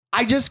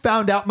I just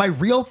found out my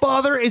real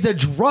father is a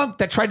drunk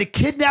that tried to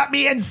kidnap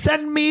me and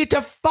send me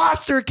to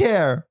foster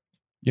care.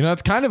 You know,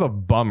 it's kind of a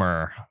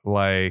bummer.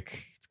 Like,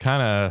 it's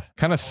kind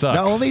of sucks.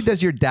 Not only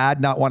does your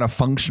dad not want a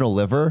functional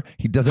liver,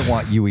 he doesn't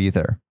want you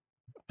either.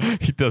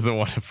 He doesn't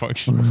want to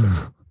function.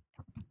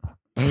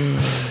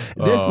 This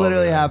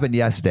literally happened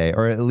yesterday,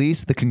 or at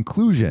least the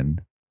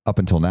conclusion up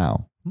until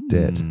now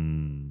did.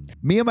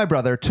 Me and my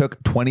brother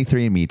took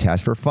 23andMe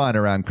tests for fun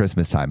around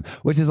Christmas time,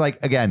 which is like,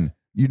 again,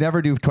 you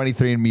never do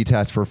 23andMe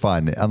tests for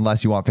fun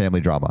unless you want family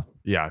drama.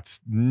 Yeah,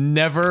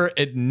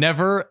 it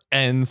never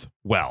ends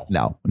well.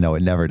 No,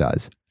 it never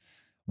does.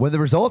 When the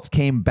results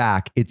came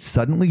back, it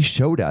suddenly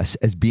showed us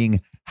as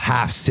being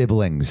half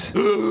siblings.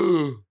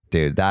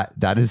 Dude,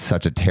 that is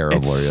such a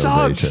terrible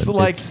realization. Sucks.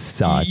 Like, it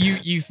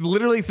sucks. You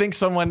literally think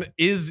someone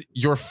is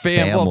your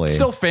family. Well,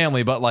 still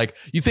family, but like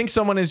you think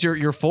someone is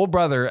your full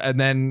brother, and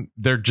then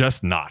they're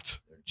just not.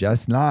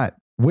 Just not.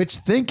 Which,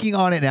 thinking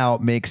on it now,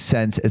 makes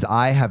sense, as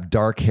I have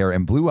dark hair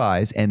and blue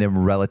eyes and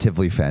am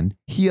relatively thin.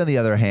 He, on the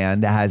other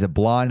hand, has a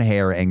blonde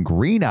hair and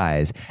green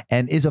eyes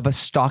and is of a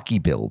stocky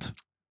build.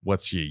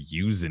 What's your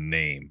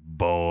username,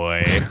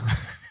 boy?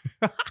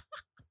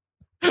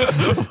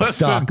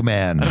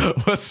 Stockman.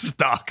 What's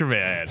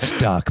Stockman?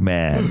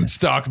 Stockman.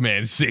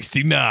 Stockman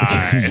 69.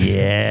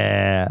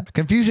 Yeah.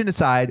 Confusion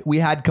aside, we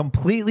had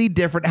completely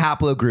different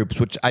haplogroups,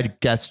 which I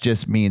guess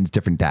just means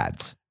different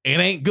dads. It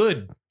ain't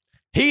good.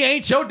 He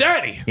ain't your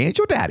daddy. He ain't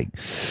your daddy.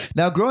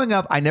 Now, growing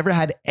up, I never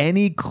had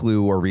any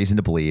clue or reason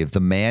to believe the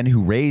man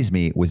who raised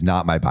me was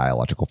not my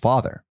biological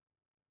father.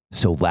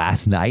 So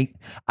last night,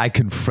 I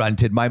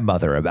confronted my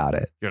mother about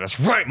it. Yeah, that's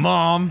right,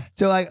 Mom.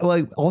 So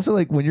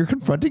also when you're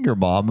confronting your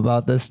mom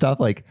about this stuff,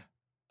 like,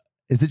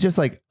 is it just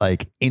like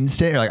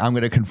instant? Or like, I'm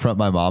going to confront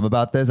my mom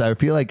about this. I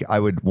feel like I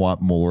would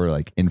want more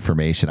like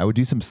information. I would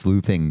do some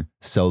sleuthing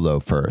solo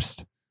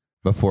first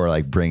before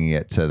like bringing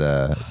it to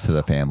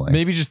the family.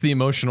 Maybe just the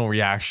emotional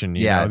reaction.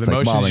 You Yeah, know? it's The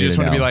like, emotions, Mom, you just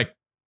want to be know. like,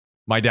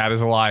 my dad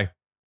is a lie.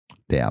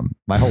 Damn,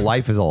 my whole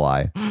life is a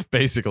lie.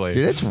 Basically.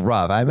 Dude, it's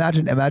rough. I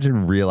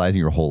imagine realizing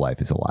your whole life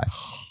is a lie.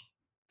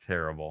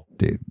 Terrible.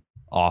 Dude.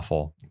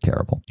 Awful.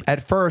 Terrible.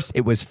 At first,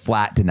 it was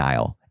flat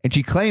denial, and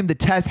she claimed the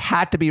test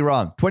had to be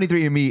wrong.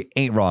 23andMe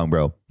ain't wrong,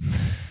 bro.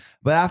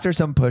 But after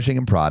some pushing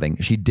and prodding,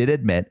 she did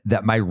admit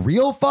that my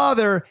real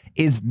father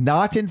is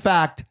not, in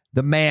fact,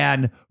 the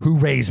man who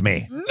raised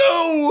me.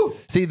 No!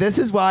 See, this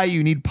is why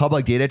you need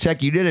public data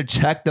check. You need to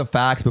check the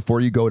facts before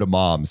you go to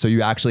mom, so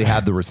you actually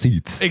have the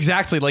receipts.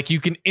 Exactly. Like,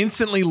 you can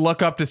instantly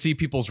look up to see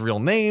people's real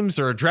names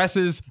or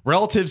addresses,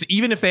 relatives,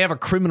 even if they have a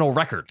criminal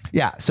record.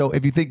 Yeah. So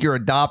if you think you're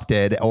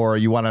adopted or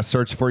you want to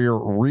search for your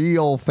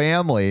real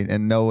family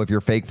and know if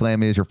your fake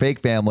family is your fake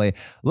family,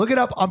 look it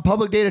up on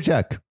public data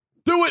check.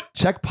 Do it.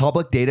 Check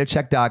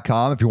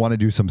publicdatacheck.com if you want to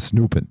do some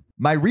snooping.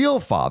 My real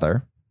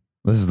father,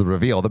 this is the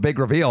reveal, the big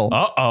reveal,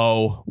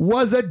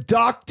 was a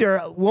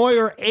doctor,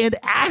 lawyer, and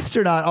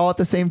astronaut all at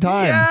the same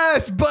time.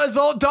 Yes,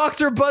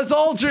 Dr. Buzz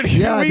Aldrin.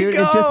 Here we dude,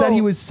 go. It's just that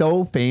he was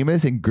so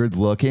famous and good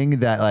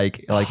looking that like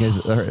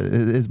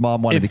his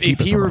mom wanted to keep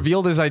it. If he from him.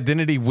 revealed his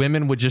identity,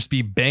 women would just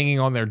be banging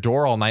on their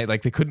door all night.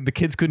 Like the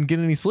kids couldn't get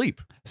any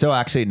sleep. So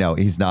actually, no,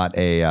 he's not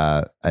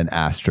an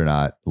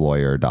astronaut,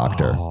 lawyer,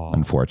 doctor,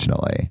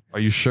 unfortunately. Are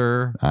you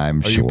sure? I'm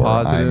Are sure. you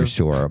positive? I'm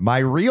sure. My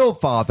real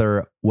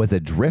father was a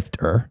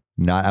drifter,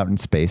 not out in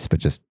space, but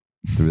just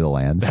through the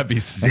lands. That'd be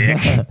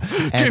sick. And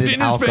Drifting an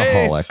in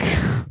alcoholic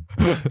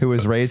space. who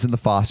was raised in the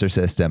foster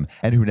system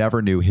and who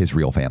never knew his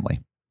real family.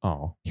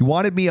 Oh, He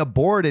wanted me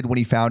aborted when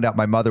he found out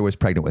my mother was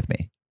pregnant with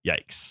me.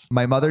 yikes.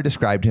 My mother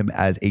described him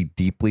as a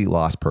deeply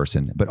lost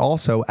person, but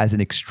also as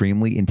an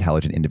extremely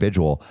intelligent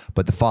individual,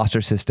 but the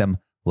foster system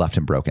left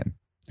him broken.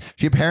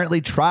 She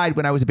apparently tried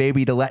when I was a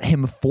baby to let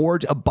him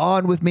forge a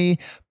bond with me,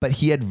 but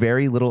he had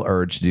very little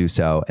urge to do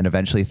so and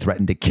eventually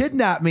threatened to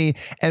kidnap me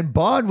and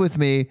bond with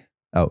me.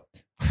 Oh.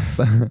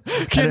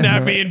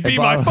 Kidnap me and be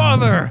my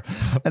father.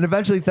 And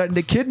eventually threatened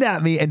to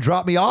kidnap me and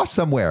drop me off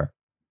somewhere,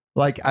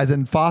 like as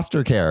in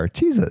foster care.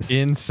 Jesus.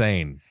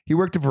 Insane. He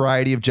worked a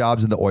variety of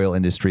jobs in the oil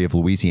industry of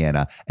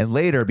Louisiana and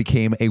later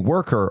became a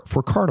worker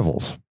for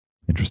carnivals.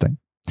 Interesting.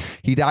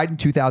 He died in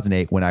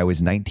 2008 when I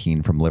was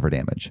 19 from liver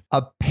damage.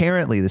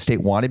 Apparently, the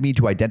state wanted me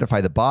to identify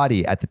the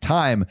body at the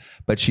time,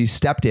 but she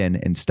stepped in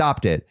and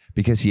stopped it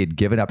because he had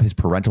given up his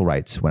parental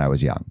rights when I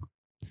was young.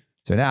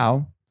 So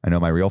now I know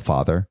my real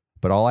father,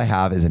 but all I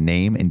have is a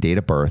name and date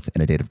of birth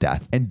and a date of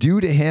death. And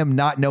due to him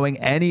not knowing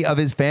any of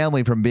his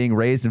family from being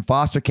raised in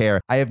foster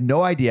care, I have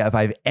no idea if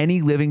I have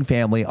any living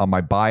family on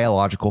my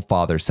biological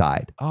father's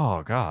side.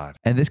 Oh, God.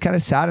 And this kind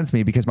of saddens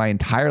me because my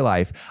entire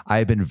life, I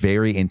have been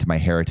very into my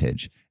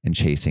heritage and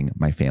chasing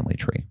my family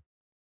tree.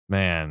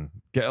 Man,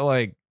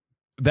 like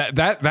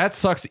that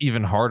sucks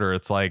even harder.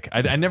 It's like,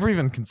 I never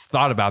even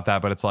thought about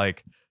that, but it's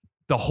like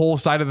the whole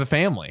side of the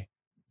family,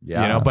 you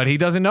know, but he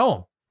doesn't know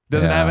him.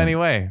 Doesn't have any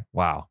way.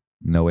 Wow.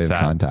 No way Sad. of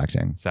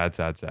contacting. Sad.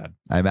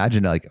 I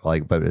imagine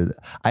but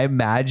I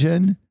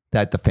imagine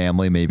that the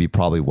family maybe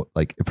probably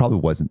like, it probably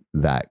wasn't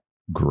that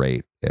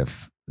great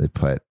if they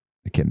put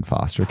a kid in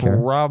foster care?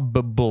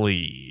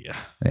 Probably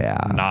Yeah.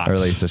 not. Or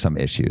at least there's some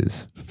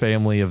issues.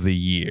 Family of the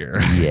year.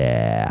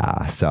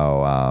 Yeah.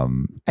 So,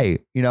 hey,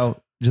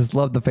 just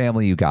love the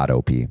family you got,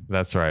 OP.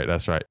 That's right.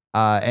 That's right.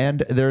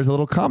 And there's a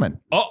little comment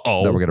that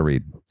we're going to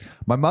read.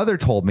 My mother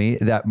told me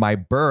that my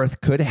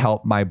birth could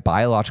help my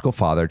biological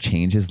father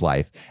change his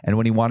life. And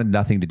when he wanted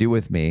nothing to do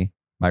with me,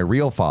 my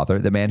real father,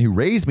 the man who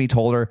raised me,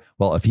 told her,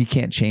 well, if he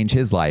can't change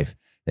his life,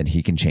 then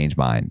he can change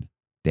mine.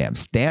 Damn,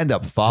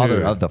 stand-up father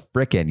Dude. of the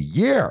frickin'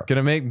 year.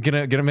 Gonna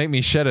make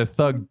me shed a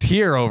thug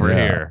tear over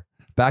here.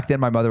 Back then,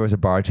 my mother was a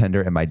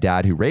bartender, and my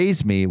dad, who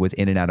raised me, was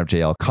in and out of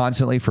jail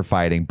constantly for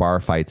fighting, bar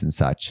fights, and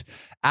such.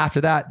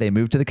 After that, they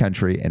moved to the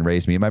country and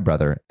raised me and my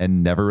brother,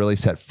 and never really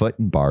set foot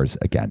in bars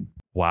again.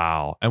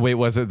 Wow. And wait,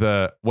 was it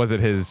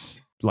his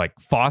like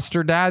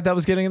foster dad that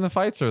was getting in the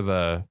fights, or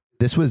the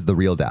This was the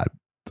real dad,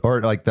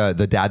 or like the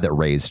dad that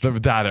raised.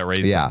 dad that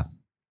raised him? Yeah.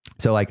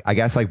 So like, I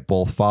guess like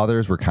both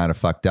fathers were kind of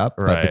fucked up,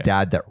 but the Right.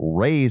 dad that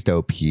raised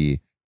OP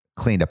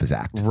cleaned up his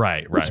act.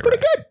 Right. Which is pretty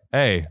good.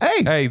 Hey,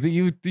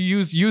 you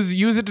use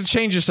it to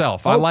change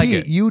yourself. I OP, like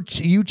it. You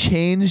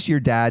changed your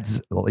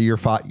dad's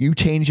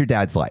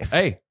life.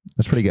 Hey,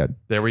 That's pretty good.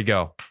 there we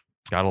go.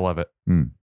 Gotta love it.